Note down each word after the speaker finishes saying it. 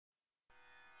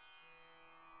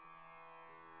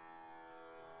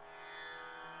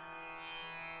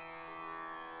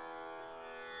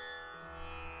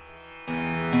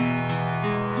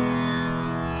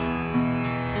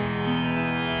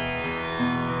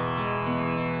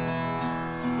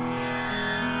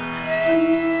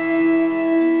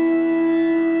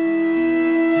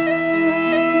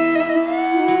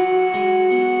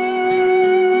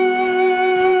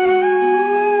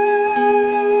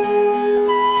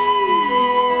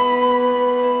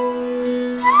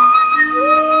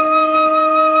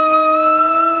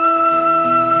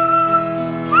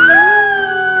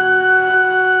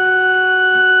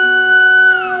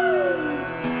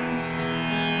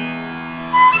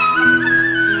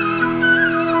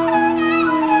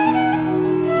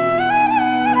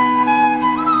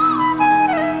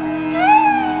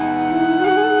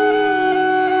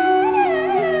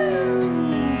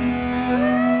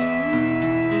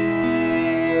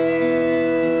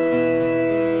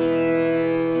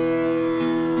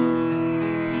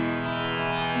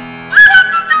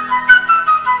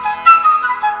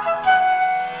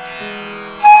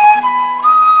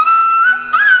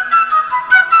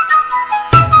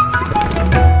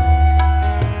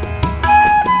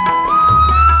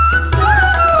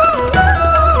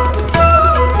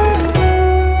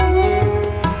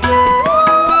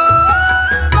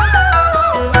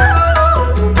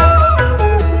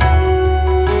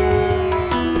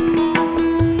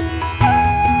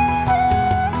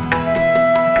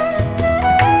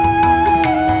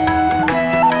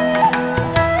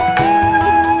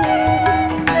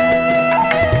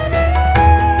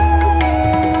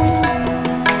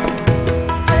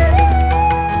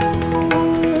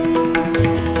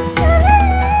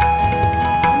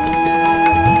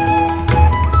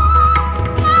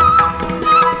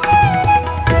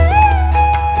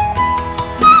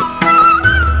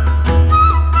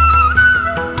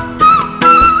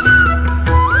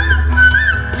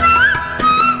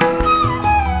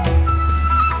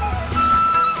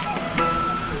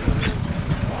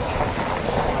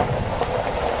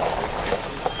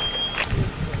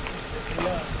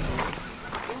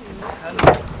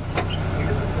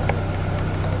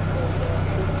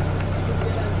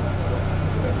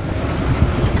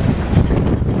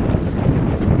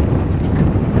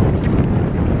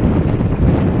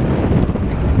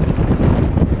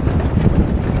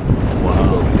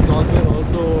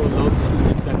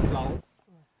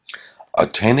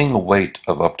Attaining a weight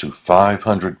of up to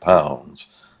 500 pounds,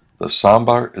 the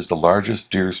sambar is the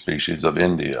largest deer species of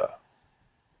India.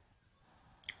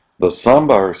 The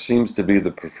sambar seems to be the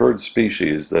preferred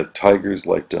species that tigers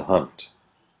like to hunt.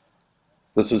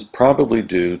 This is probably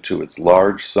due to its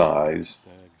large size,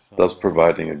 thus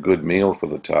providing a good meal for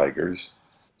the tigers,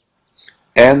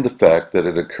 and the fact that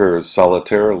it occurs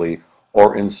solitarily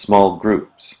or in small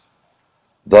groups,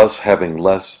 thus having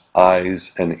less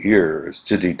eyes and ears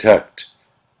to detect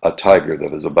a tiger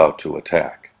that is about to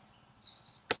attack.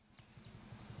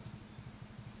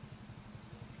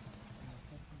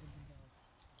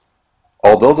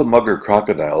 Although the mugger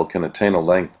crocodile can attain a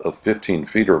length of 15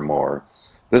 feet or more,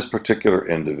 this particular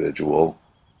individual,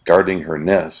 guarding her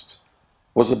nest,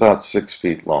 was about 6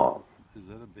 feet long. Is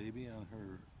that a baby on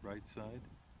her right side?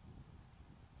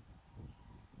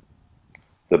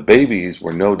 The babies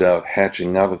were no doubt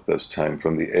hatching out at this time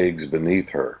from the eggs beneath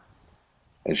her,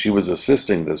 and she was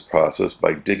assisting this process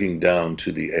by digging down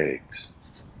to the eggs.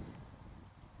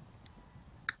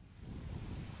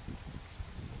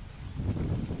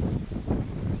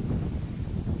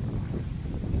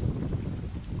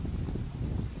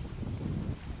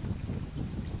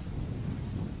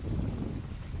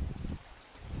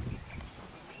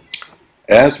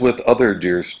 As with other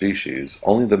deer species,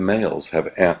 only the males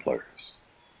have antlers.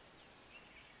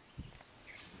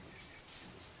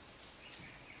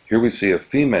 Here we see a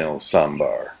female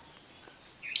sambar.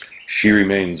 She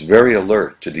remains very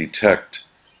alert to detect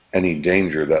any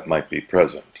danger that might be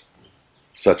present,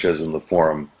 such as in the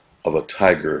form of a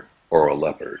tiger or a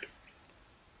leopard.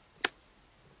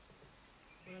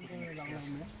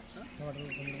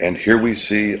 And here we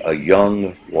see a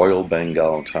young Royal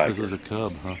Bengal tiger. This is a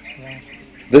cub, huh?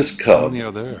 This cub How many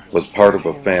are there? was part of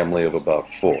a family of about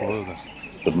 4,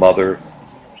 the mother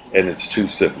and its 2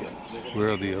 siblings.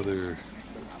 Where are the other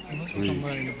 3?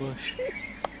 Somewhere in the bush.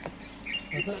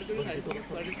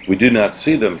 We do not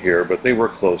see them here, but they were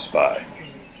close by.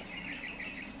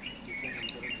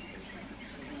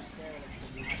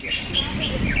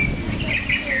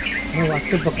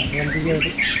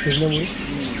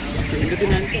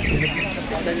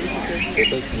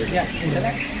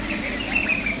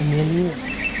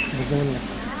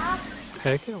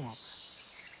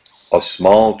 A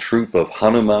small troop of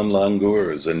Hanuman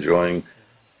langurs enjoying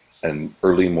an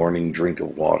early morning drink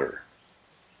of water.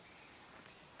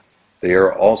 They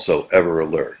are also ever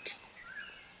alert.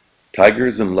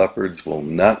 Tigers and leopards will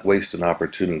not waste an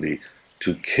opportunity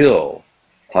to kill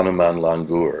Hanuman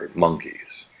langur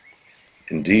monkeys.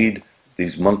 Indeed,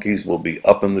 these monkeys will be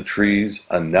up in the trees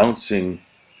announcing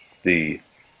the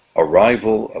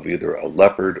arrival of either a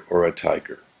leopard or a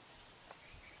tiger.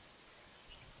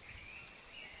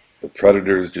 The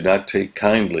predators do not take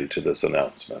kindly to this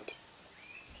announcement,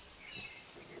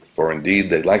 for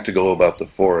indeed they like to go about the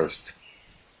forest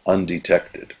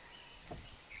undetected.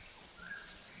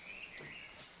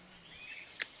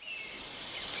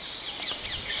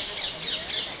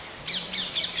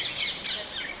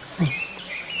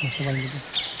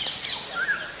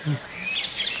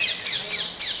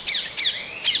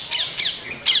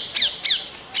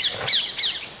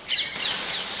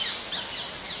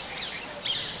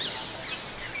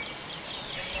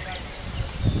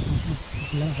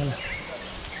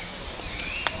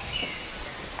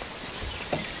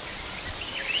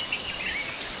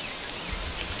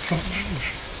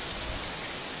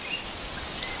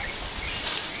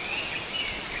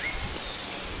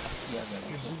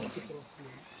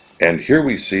 And here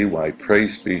we see why prey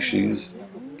species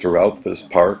throughout this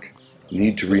park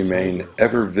need to remain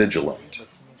ever vigilant.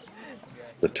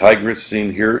 The tigress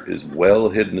seen here is well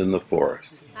hidden in the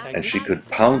forest, and she could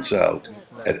pounce out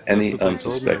at any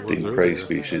unsuspecting prey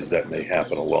species that may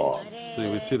happen along. See,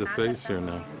 we see the face here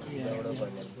now.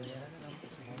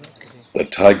 The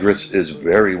tigress is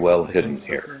very well hidden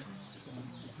here.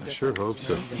 I sure hope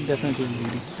so. Definitely.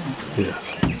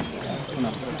 Yes.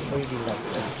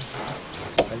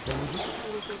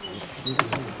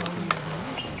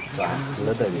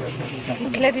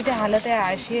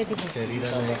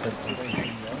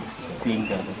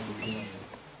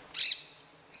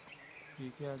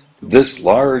 This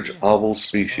large owl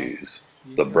species,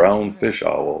 the brown fish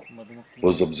owl,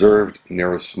 was observed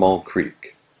near a small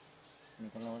creek.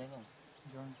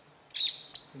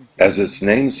 As its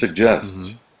name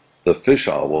suggests, the fish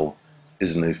owl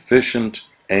is an efficient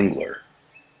angler,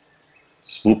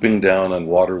 swooping down on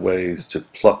waterways to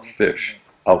pluck fish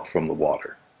out from the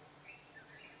water.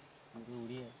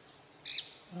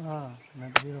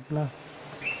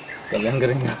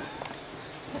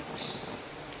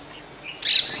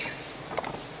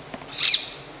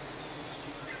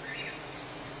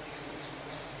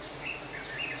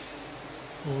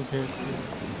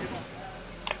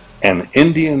 An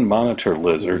Indian monitor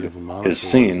lizard have a monitor is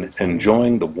seen lizard.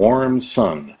 enjoying the warm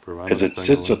sun as it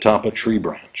sits atop a tree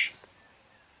branch.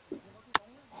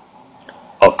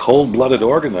 A cold-blooded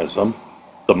organism,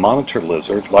 the monitor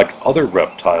lizard, like other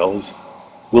reptiles,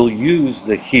 will use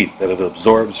the heat that it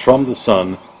absorbs from the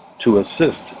sun to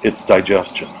assist its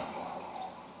digestion,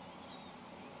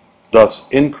 thus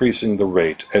increasing the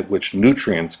rate at which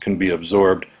nutrients can be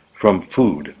absorbed from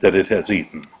food that it has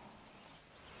eaten.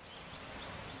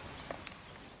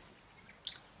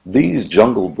 These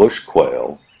jungle bush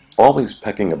quail, always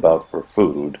pecking about for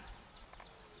food,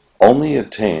 only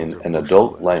attain an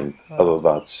adult length of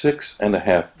about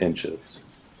 6.5 inches.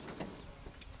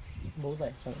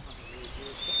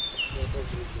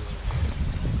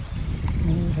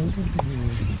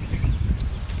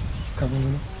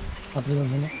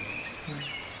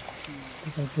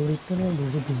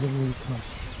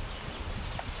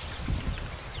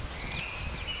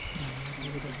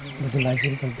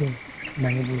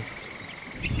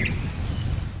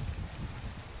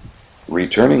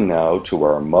 Returning now to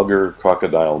our mugger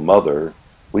crocodile mother,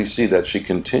 we see that she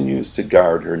continues to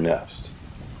guard her nest.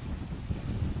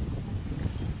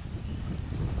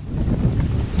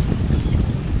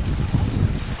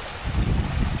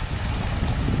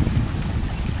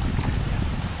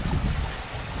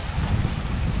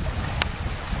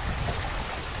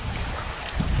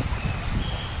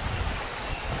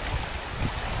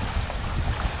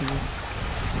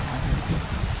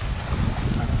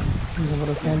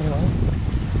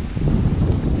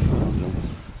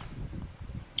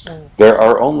 There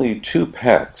are only 2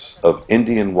 packs of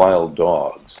Indian wild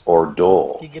dogs, or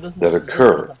dhole, that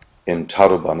occur in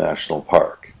Tadoba National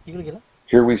Park.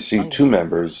 Here we see 2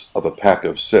 members of a pack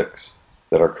of 6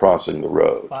 that are crossing the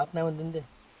road.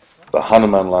 The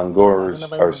Hanuman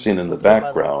langurs are seen in the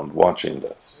background watching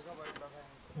this.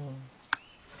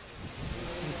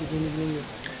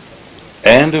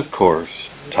 And of course,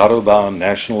 Tadoba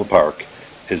National Park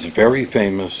is very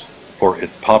famous for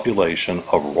its population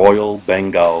of Royal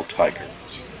Bengal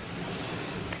tigers.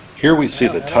 Here we see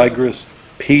the tigress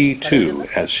P2,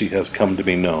 as she has come to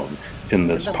be known in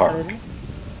this park.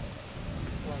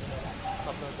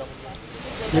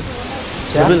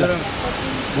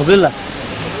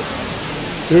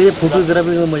 ये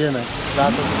photography में मजा ना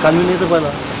कानून नहीं तो पहला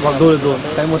वक्त दो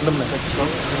टाइम मतलब ना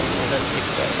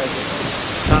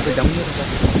कहाँ पे जाऊँगे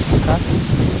कहाँ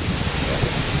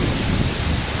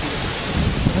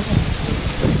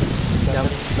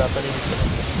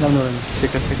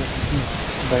सेकंड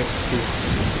बैक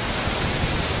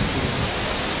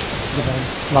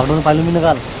लॉकडाउन पालू में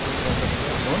निकाल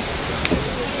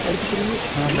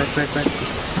हाँ बैक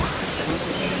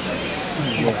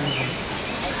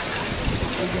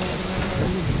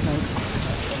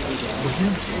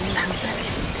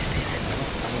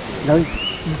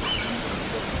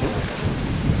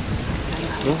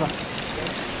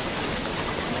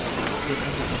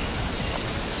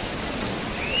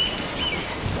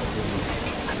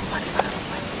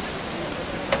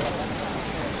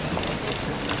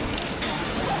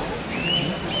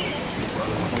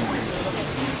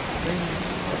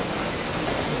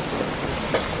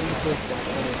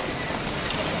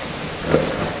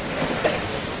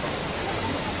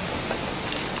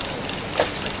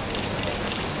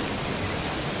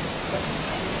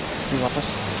वापस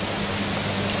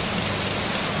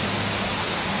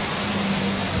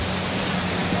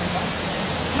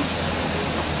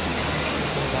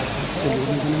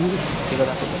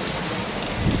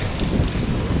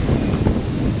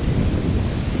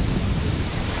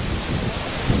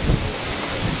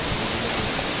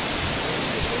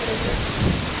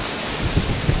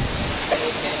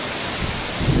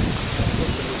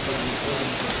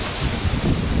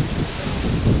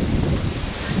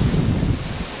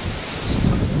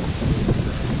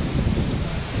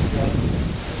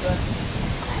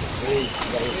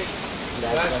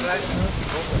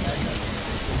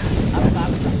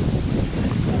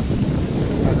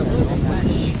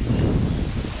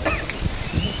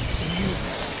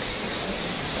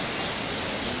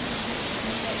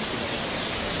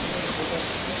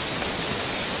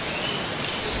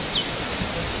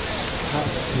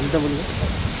बोलिए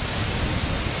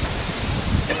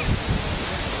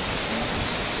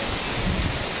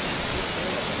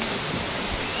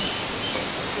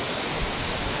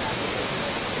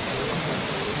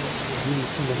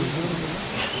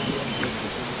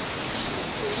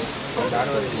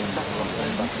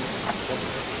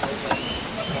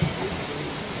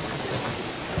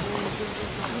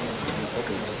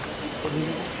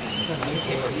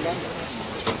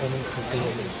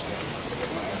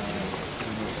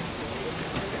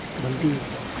बनती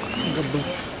गब्बू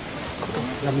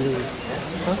लमजोगी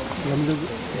लमजोगी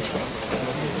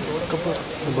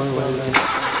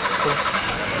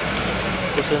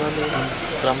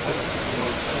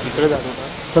इकडे जात होता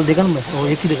चल देखा ना मैं वो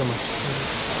एक ही देखा मैं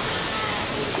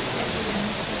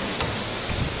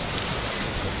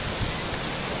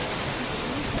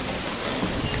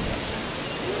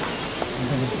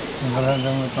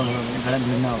घड़ा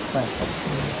भिड़ना होता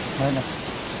है ना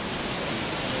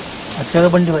अच्छा का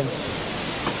बंटी भाई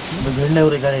भिड़ने हो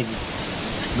रही गाड़ी की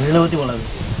भिड़ने होती बोला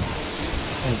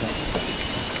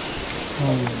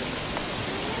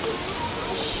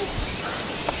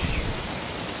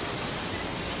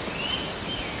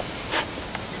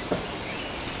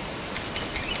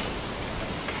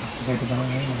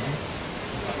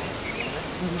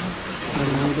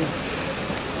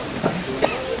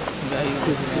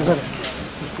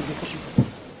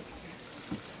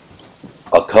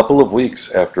A couple of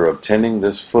weeks after obtaining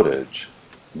this footage,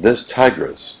 this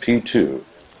tigress, P2,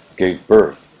 gave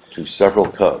birth to several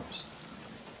cubs.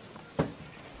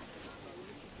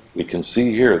 We can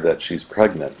see here that she's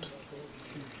pregnant.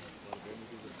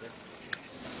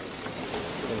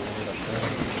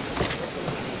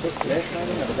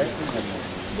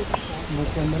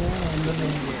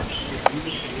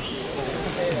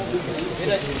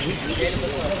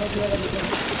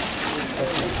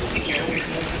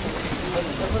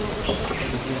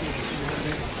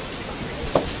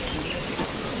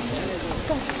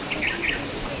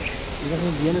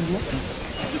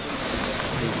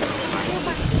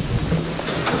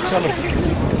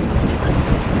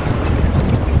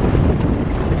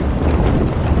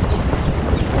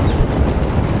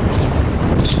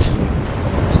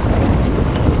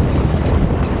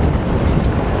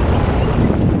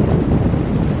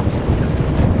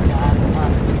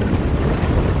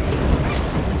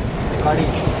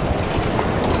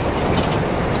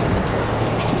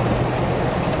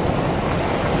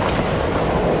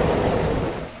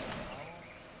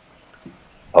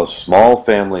 A small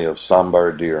family of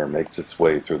sambar deer makes its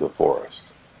way through the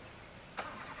forest.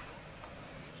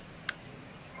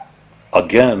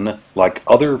 Again, like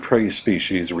other prey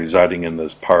species residing in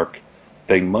this park,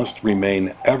 they must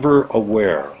remain ever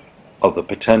aware of the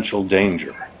potential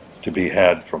danger to be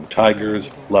had from tigers,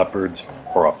 leopards,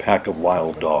 or a pack of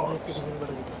wild dogs.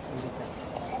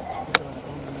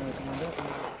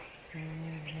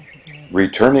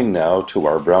 Returning now to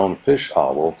our brown fish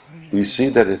owl, we see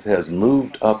that it has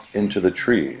moved up into the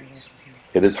trees.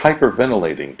 It is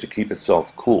hyperventilating to keep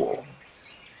itself cool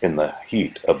in the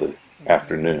heat of the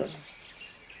afternoon.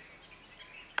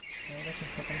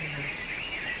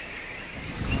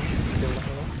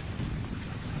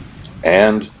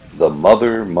 And the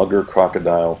mother mugger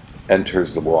crocodile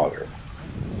enters the water.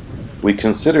 We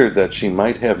considered that she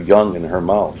might have young in her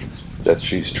mouth that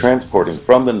she's transporting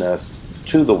from the nest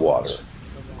to the water.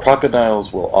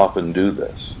 Crocodiles will often do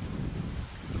this.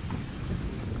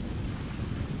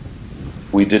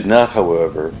 We did not,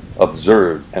 however,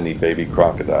 observe any baby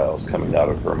crocodiles coming out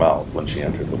of her mouth when she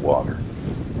entered the water.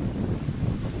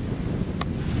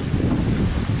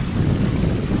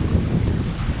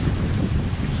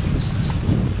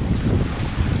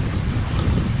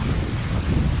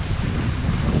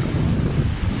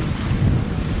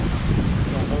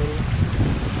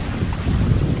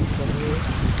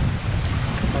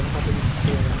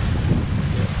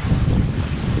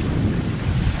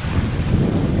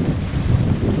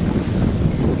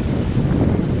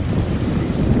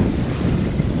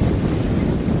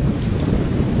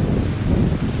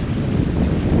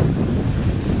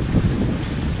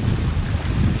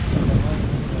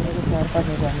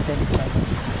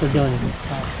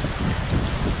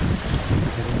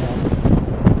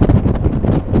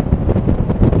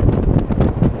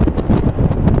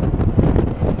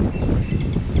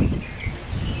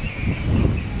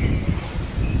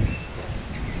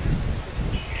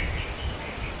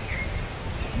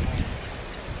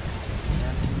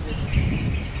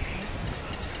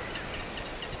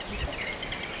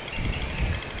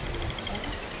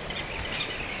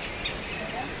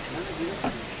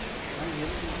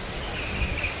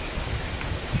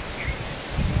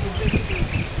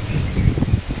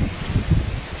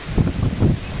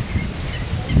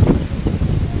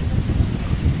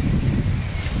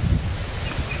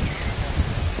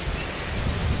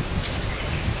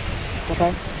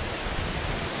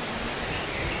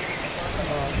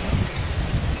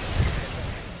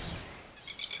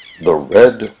 The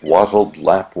red wattled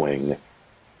lapwing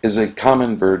is a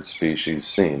common bird species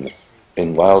seen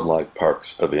in wildlife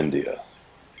parks of India.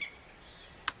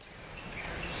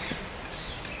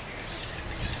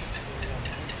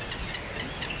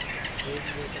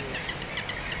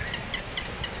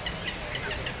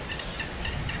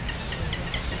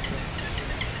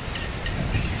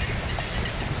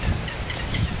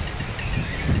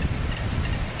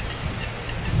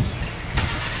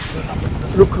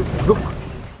 Look, look.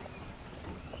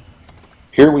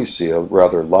 Here we see a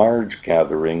rather large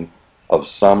gathering of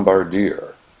sambar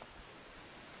deer.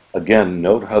 Again,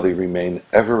 note how they remain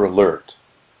ever alert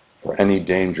for any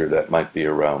danger that might be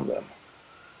around them.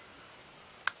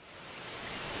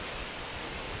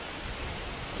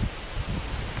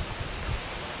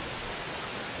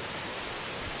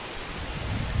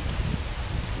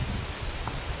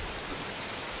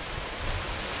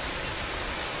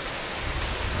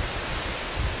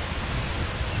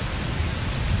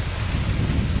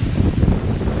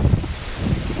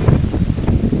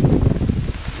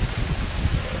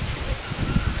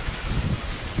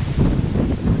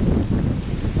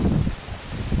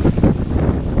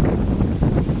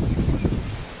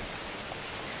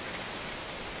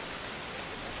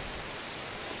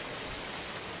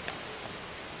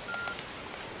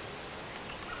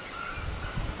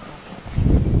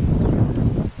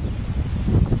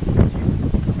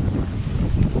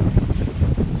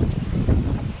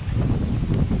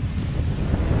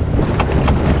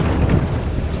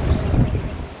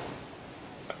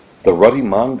 The Ruddy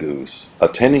mongoose,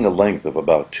 attaining a length of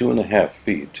about 2.5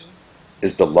 feet,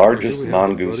 is the largest So here we have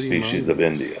the mongoose Ruddy species of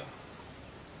mongoose. India.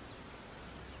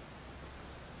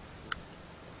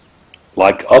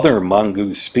 Like other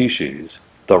mongoose species,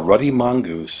 the Ruddy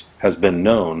mongoose has been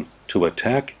known to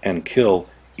attack and kill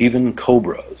even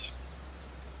cobras.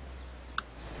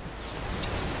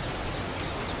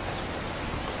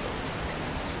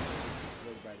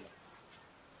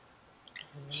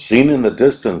 Seen in the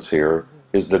distance here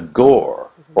is the gaur,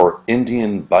 or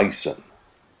Indian bison.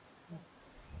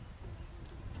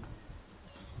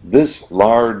 This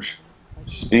large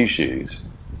species,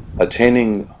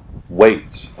 attaining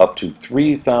weights up to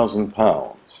 3,000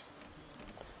 pounds,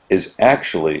 is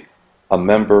actually a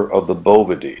member of the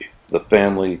Bovidae, the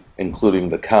family including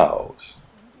the cows.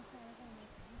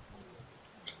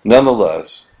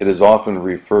 Nonetheless, it is often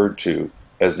referred to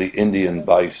as the Indian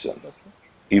bison,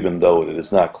 even though it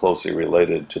is not closely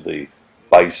related to the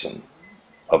bison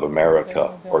of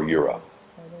America or Europe.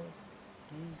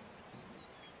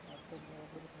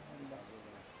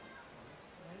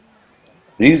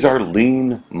 These are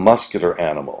lean, muscular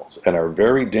animals and are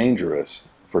very dangerous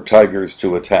for tigers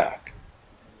to attack.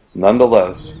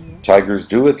 Nonetheless, tigers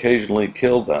do occasionally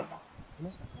kill them.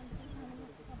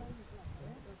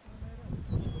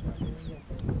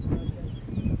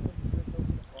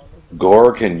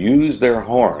 Gaur can use their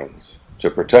horns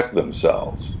to protect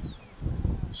themselves.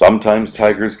 Sometimes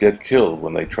tigers get killed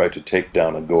when they try to take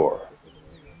down a gaur.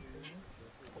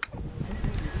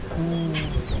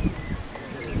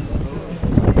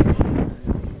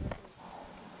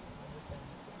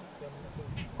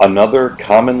 Another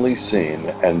commonly seen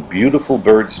and beautiful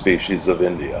bird species of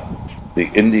India, the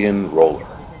Indian roller.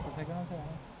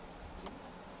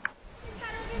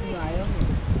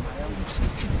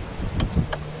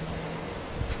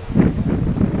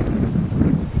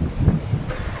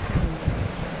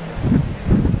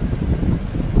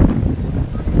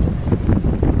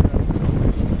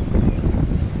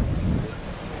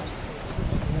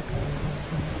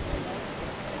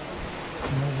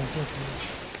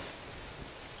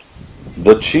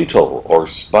 The cheetal, or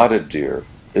spotted deer,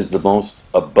 is the most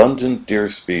abundant deer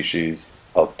species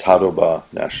of Tadoba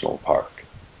National Park.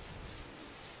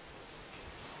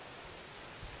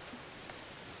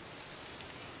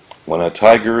 When a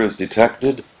tiger is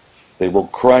detected, they will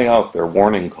cry out their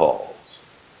warning calls,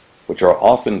 which are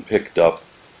often picked up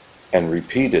and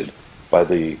repeated by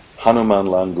the Hanuman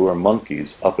langur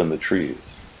monkeys up in the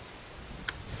trees.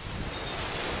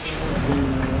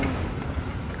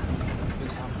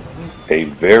 A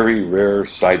very rare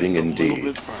sighting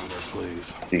indeed.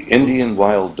 The Indian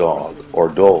wild dog, or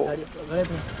dhole.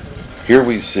 Here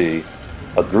we see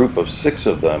a group of 6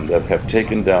 of them that have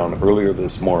taken down earlier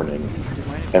this morning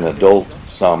an adult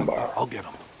sambar. I'll get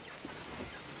him.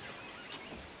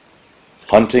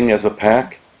 Hunting as a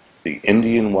pack, the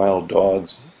Indian wild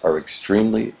dogs are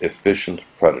extremely efficient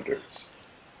predators.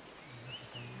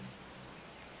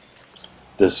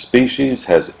 This species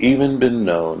has even been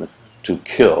known to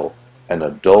kill an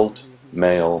adult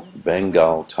male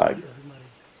Bengal tiger.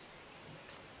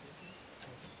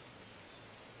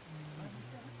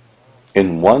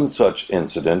 In one such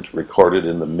incident recorded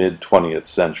in the mid-20th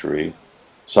century,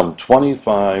 some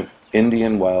 25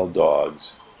 Indian wild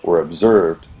dogs were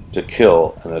observed to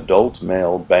kill an adult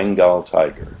male Bengal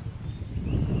tiger.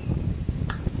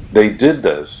 They did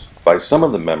this by some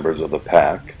of the members of the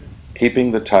pack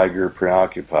keeping the tiger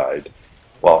preoccupied,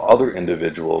 while other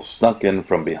individuals snuck in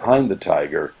from behind the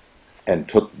tiger and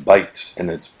took bites in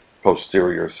its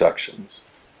posterior sections.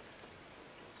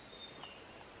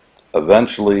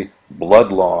 Eventually,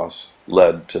 blood loss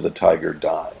led to the tiger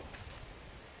dying.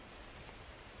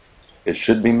 It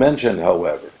should be mentioned,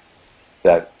 however,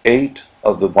 that 8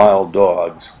 of the wild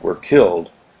dogs were killed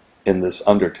in this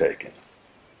undertaking.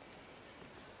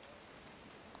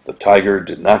 The tiger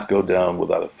did not go down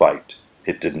without a fight.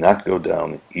 It did not go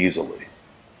down easily.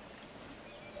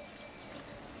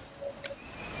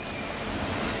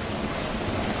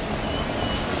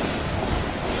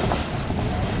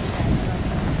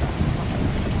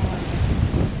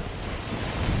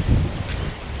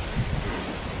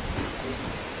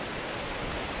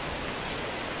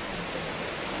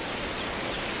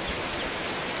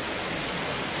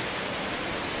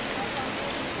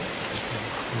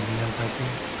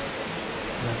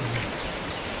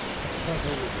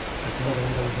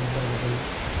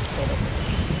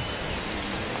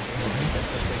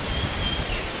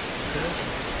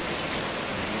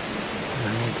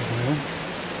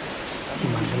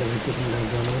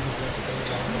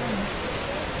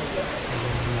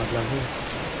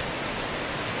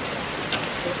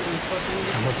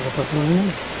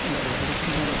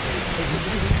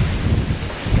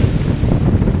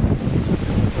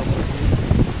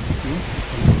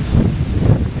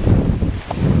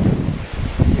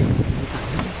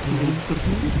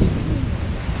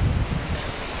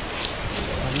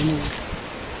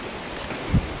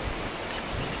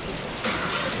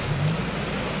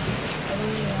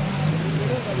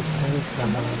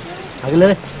 आगे ले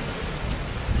रे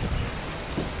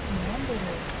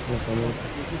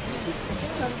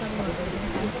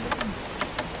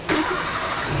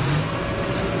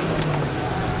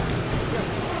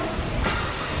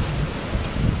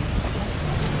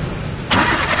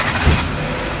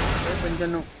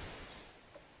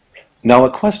Now,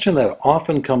 a question that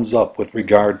often comes up with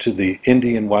regard to the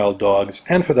Indian wild dogs,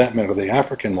 and for that matter the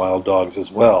African wild dogs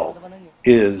as well,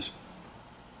 is,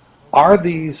 are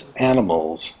these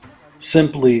animals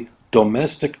simply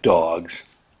domestic dogs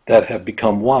that have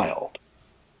become wild?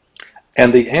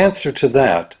 And the answer to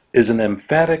that is an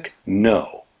emphatic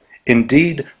no.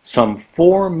 Indeed, some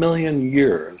 4 million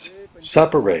years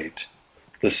separate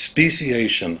the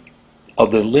speciation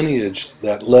of the lineage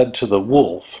that led to the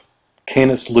wolf,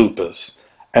 Canis lupus,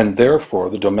 and therefore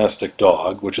the domestic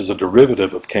dog, which is a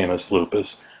derivative of Canis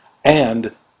lupus,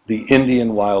 and the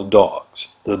Indian wild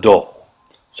dogs, the dhole.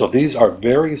 So these are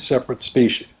very separate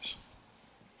species.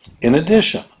 In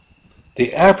addition,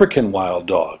 the African wild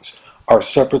dogs are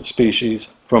separate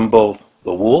species from both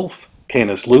the wolf,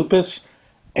 Canis lupus,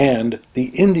 and the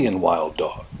Indian wild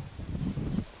dog.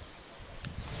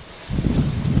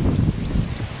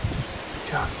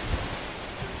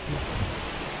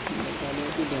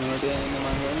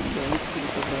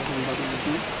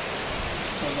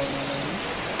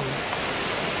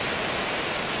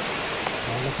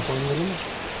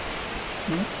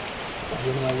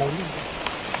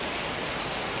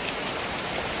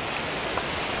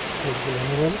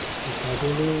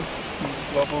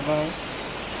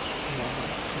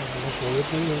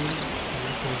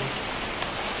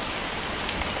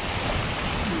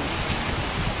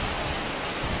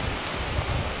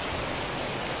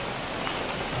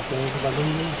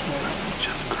 This is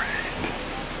just great.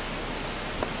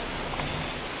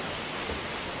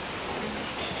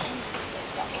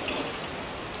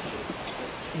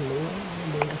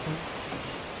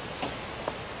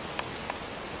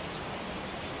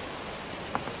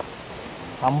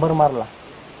 Sambar मारला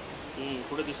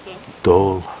कुठे दिसतोय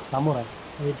Dhole. समोर आहे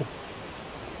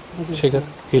शेखर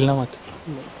हिल ना मत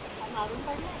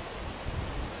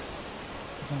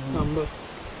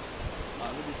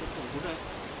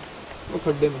वो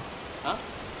खड्डे में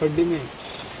खड्डे में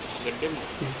गड्ढे में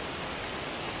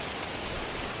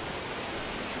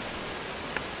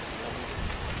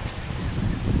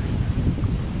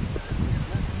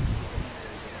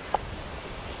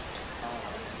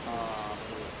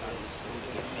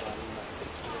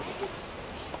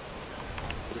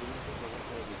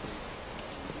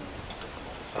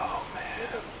Oh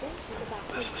man,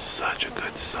 this is such a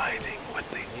good sighting with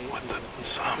the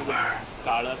sambar.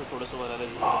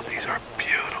 Oh, these are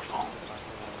beautiful.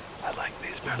 I like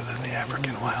these better than the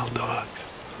African wild dogs.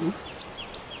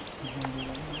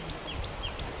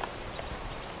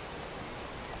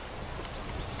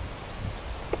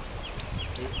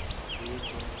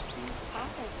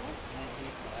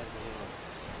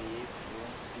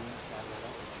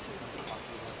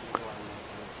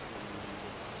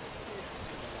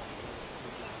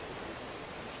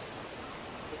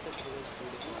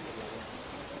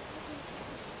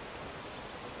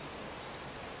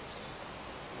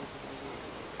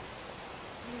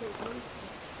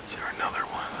 Is there another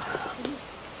one?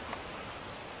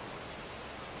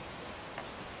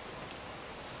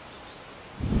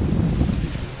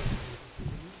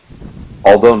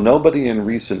 Although nobody in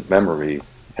recent memory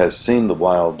has seen the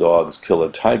wild dogs kill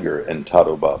a tiger in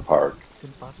Tadoba Park,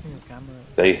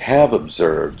 they have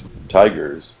observed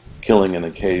tigers killing an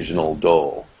occasional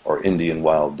dhole, or Indian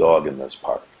wild dog, in this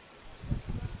park.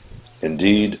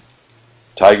 Indeed,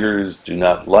 tigers do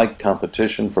not like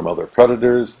competition from other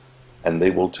predators, and they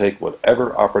will take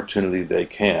whatever opportunity they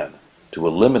can to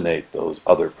eliminate those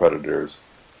other predators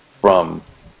from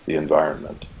the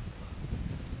environment.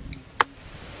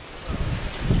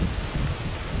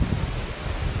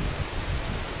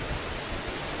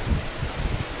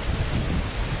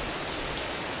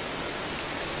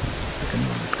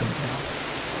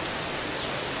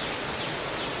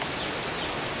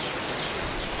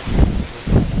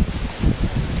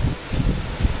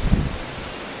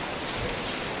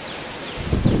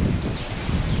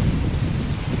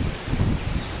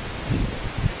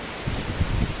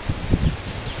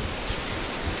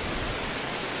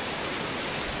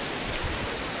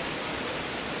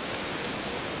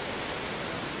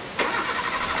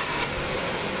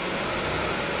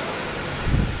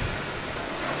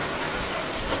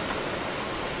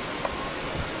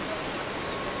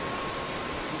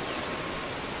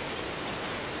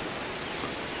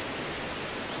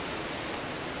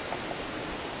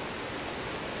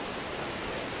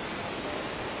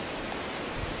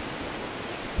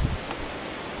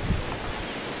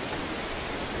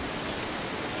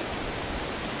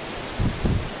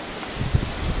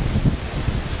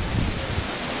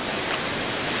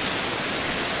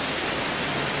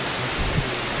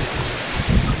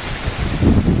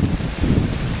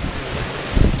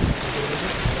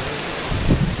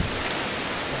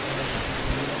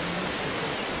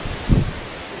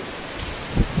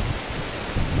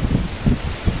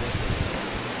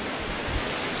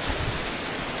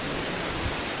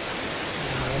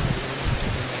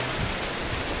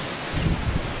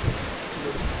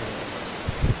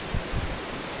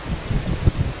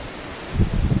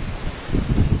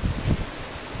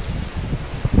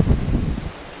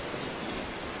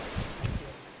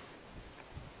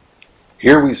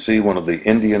 Here we see one of the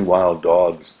Indian wild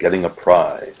dogs getting a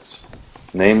prize,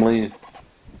 namely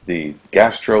the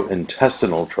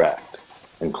gastrointestinal tract,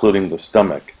 including the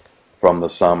stomach, from the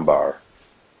sambar.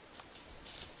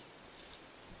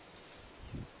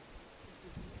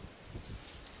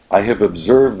 I have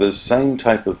observed this same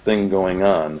type of thing going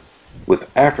on with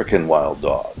African wild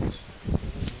dogs.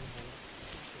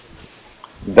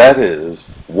 That is,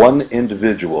 one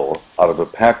individual out of a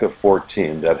pack of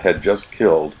 14 that had just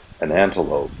killed an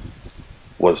antelope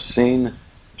was seen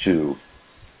to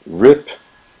rip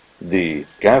the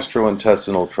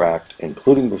gastrointestinal tract,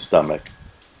 including the stomach,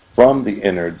 from the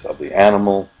innards of the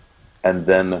animal and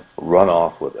then run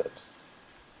off with it.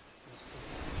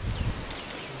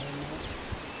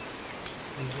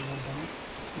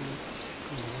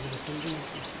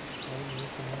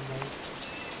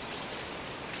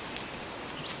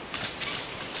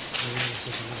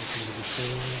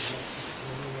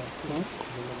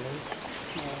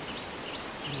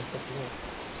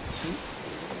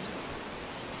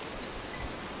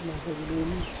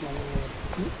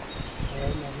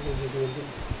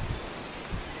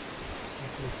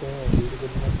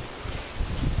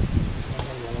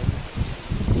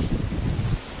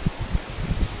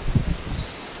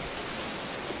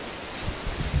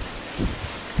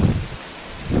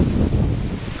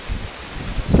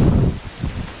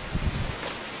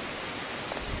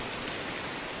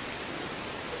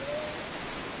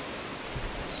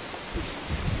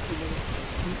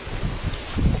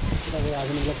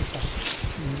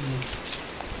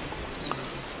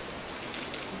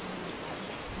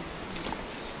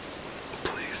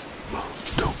 Please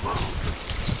move. Don't move.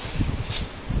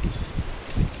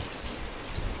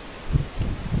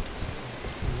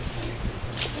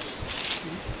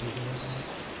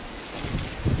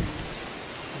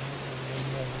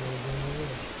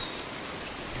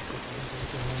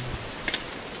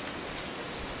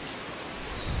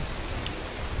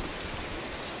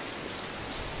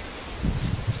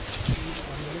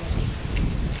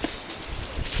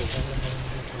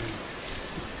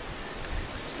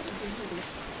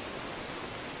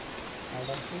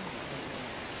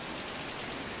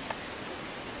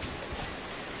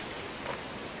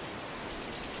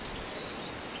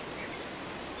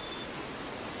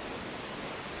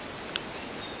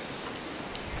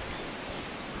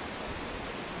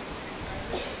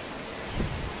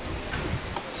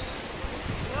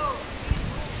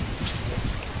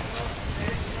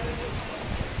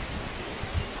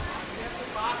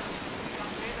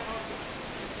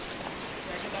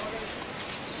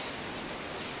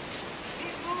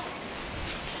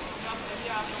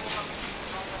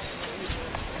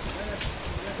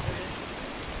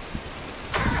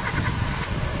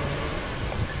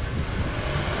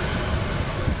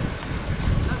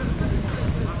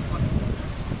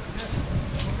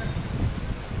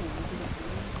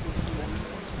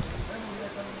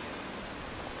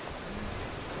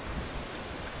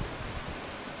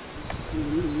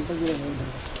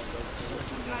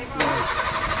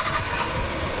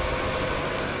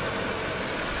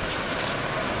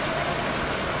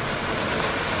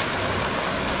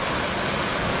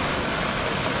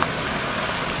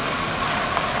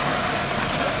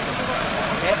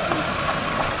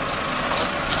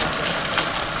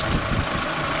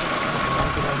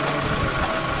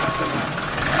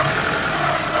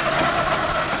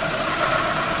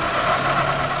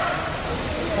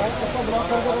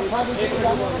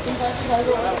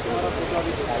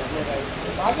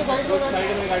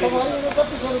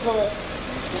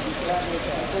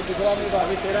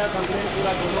 अभी तेरा complaint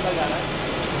पूरा दोनों का जाना है।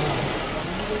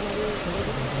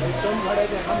 तुम खड़े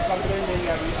थे, हम कंप्लेंट देंगे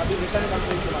अभी अभी रिटर्न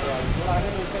कंप्लेंट मांगा थोड़ा आगे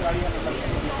में उससे गाड़ी का नंबर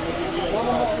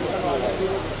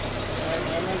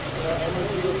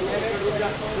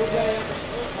रुक जाए।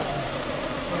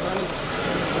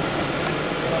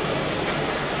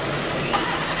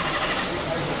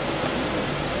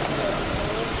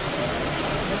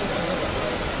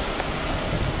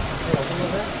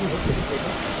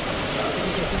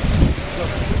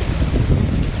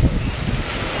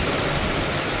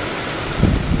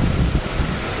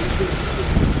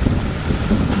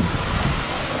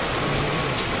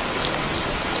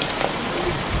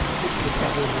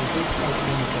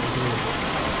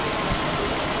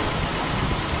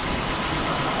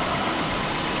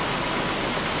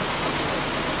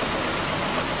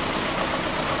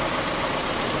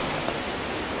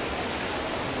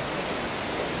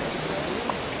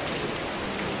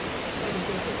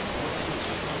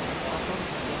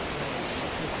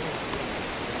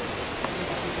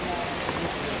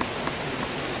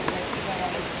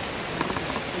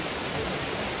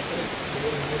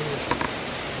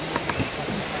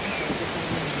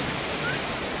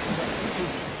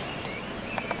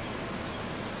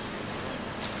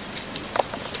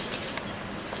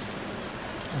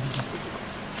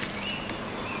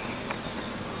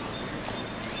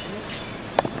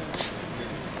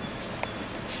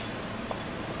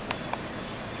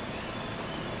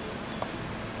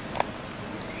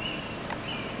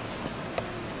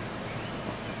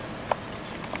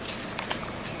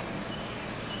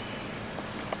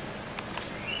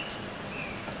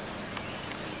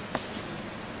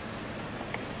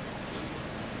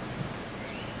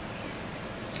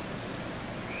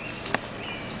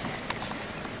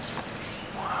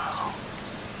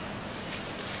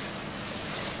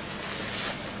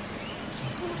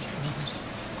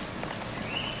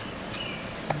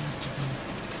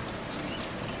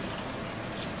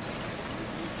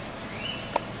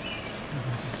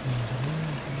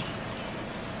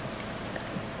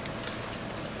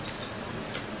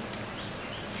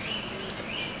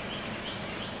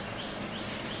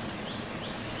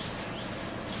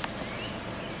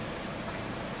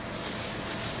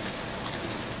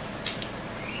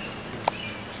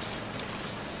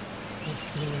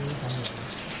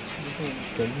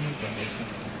 जल्दी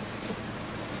नहीं